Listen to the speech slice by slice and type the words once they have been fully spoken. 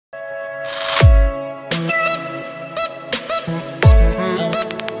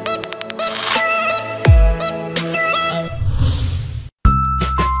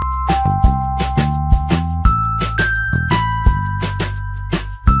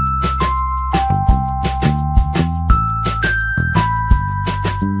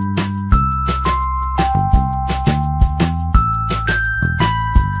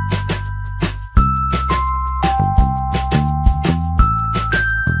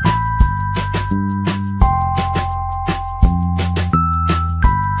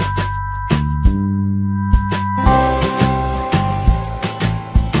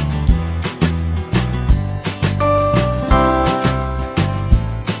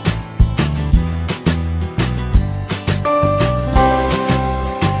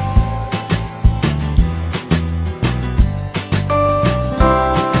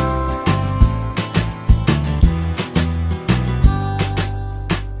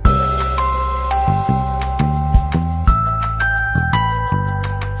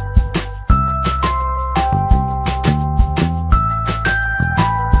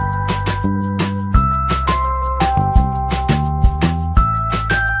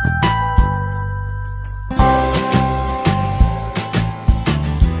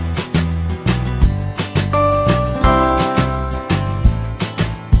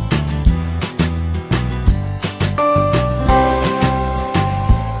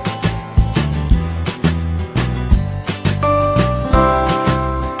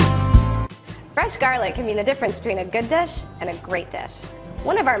Fresh garlic can mean the difference between a good dish and a great dish.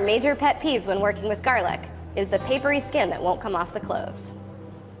 One of our major pet peeves when working with garlic is the papery skin that won't come off the cloves.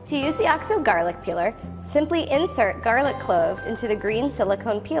 To use the OXO garlic peeler, simply insert garlic cloves into the green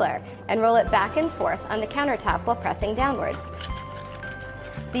silicone peeler and roll it back and forth on the countertop while pressing downward.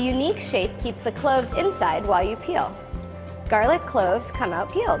 The unique shape keeps the cloves inside while you peel. Garlic cloves come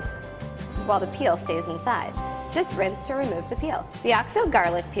out peeled, while the peel stays inside. Just rinse to remove the peel. The OXO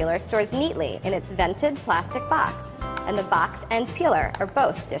garlic peeler stores neatly in its vented plastic box, and the box and peeler are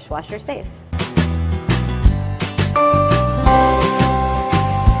both dishwasher safe.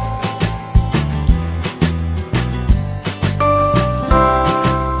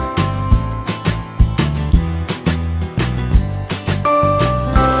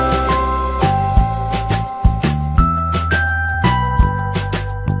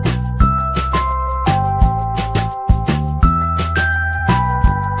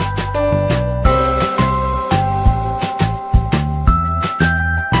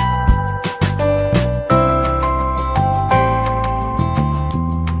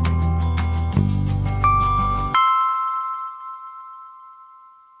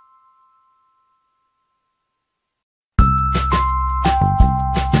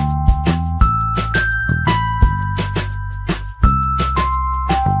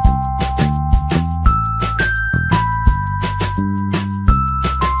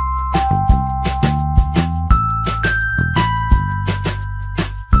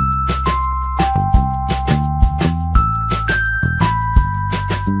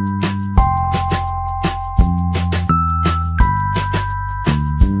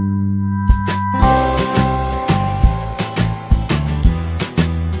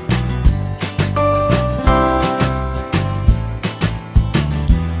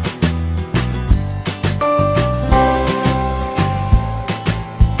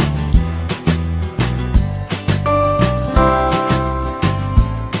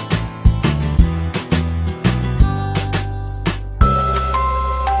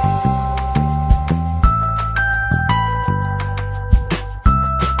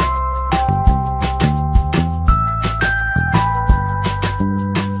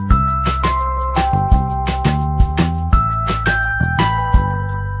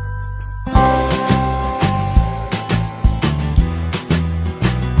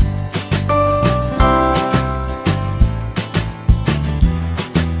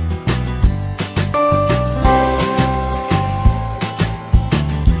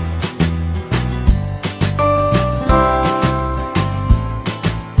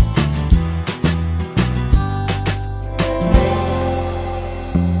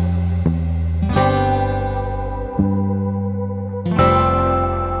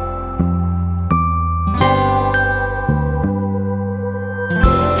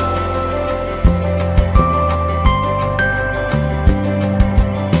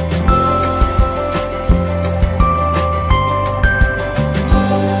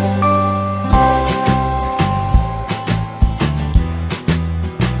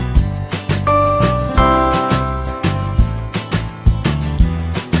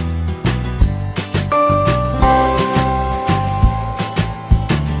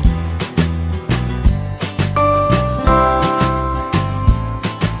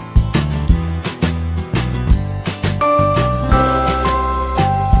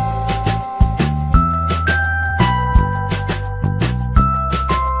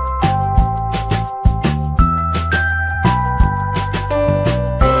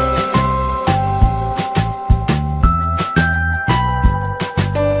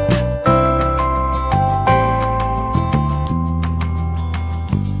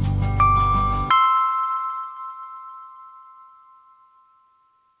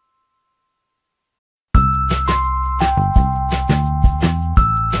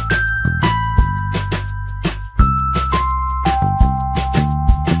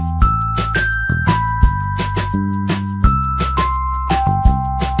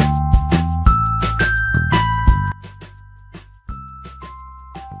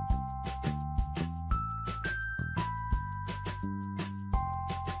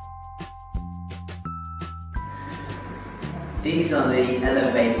 These are the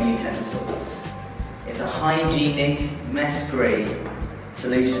Elevate utensils. It's a hygienic, mess-free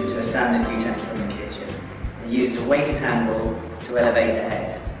solution to a standard utensil in the kitchen. It uses a weighted handle to elevate the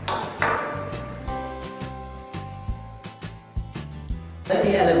head. Though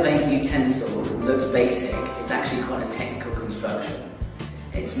the Elevate utensil looks basic, it's actually quite a technical construction.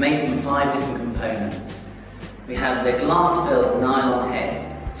 It's made from 5 different components. We have the glass-filled nylon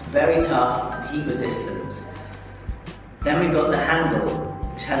head. It's very tough and heat resistant. Then we've got the handle,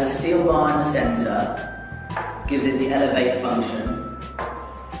 which has a steel bar in the centre, gives it the elevate function.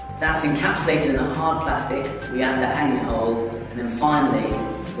 That's encapsulated in a hard plastic. We add the hanging hole, and then finally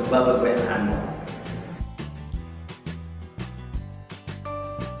the rubber grip handle.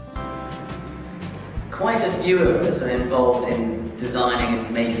 Quite a few of us are involved in designing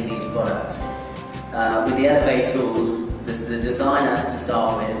and making these products. With the Elevate tools, there's the designer to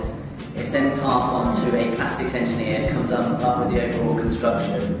start with. It's then passed on to a plastics engineer, comes up with the overall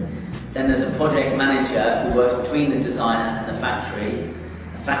construction. Then there's a project manager who works between the designer and the factory,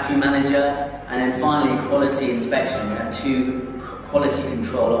 a factory manager, and then finally quality inspection. We have 2 quality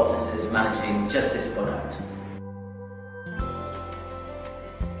control officers managing just this product.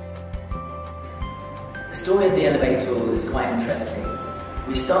 The story of the Elevate tools is quite interesting.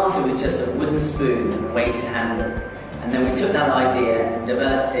 We started with just a wooden spoon and a weighted handle, and then we took that idea and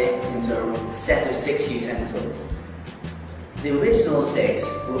developed it into a set of 6 utensils. The original 6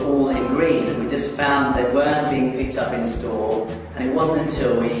 were all in green, and we just found they weren't being picked up in store, and it wasn't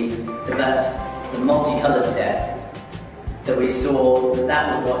until we developed the multicolour set that we saw that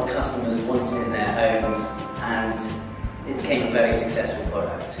that was what customers wanted in their homes, and it became a very successful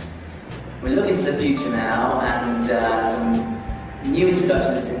product. We're looking to the future now, and some new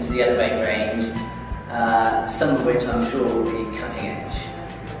introductions into the Elevate range, some of which I'm sure will be cutting edge.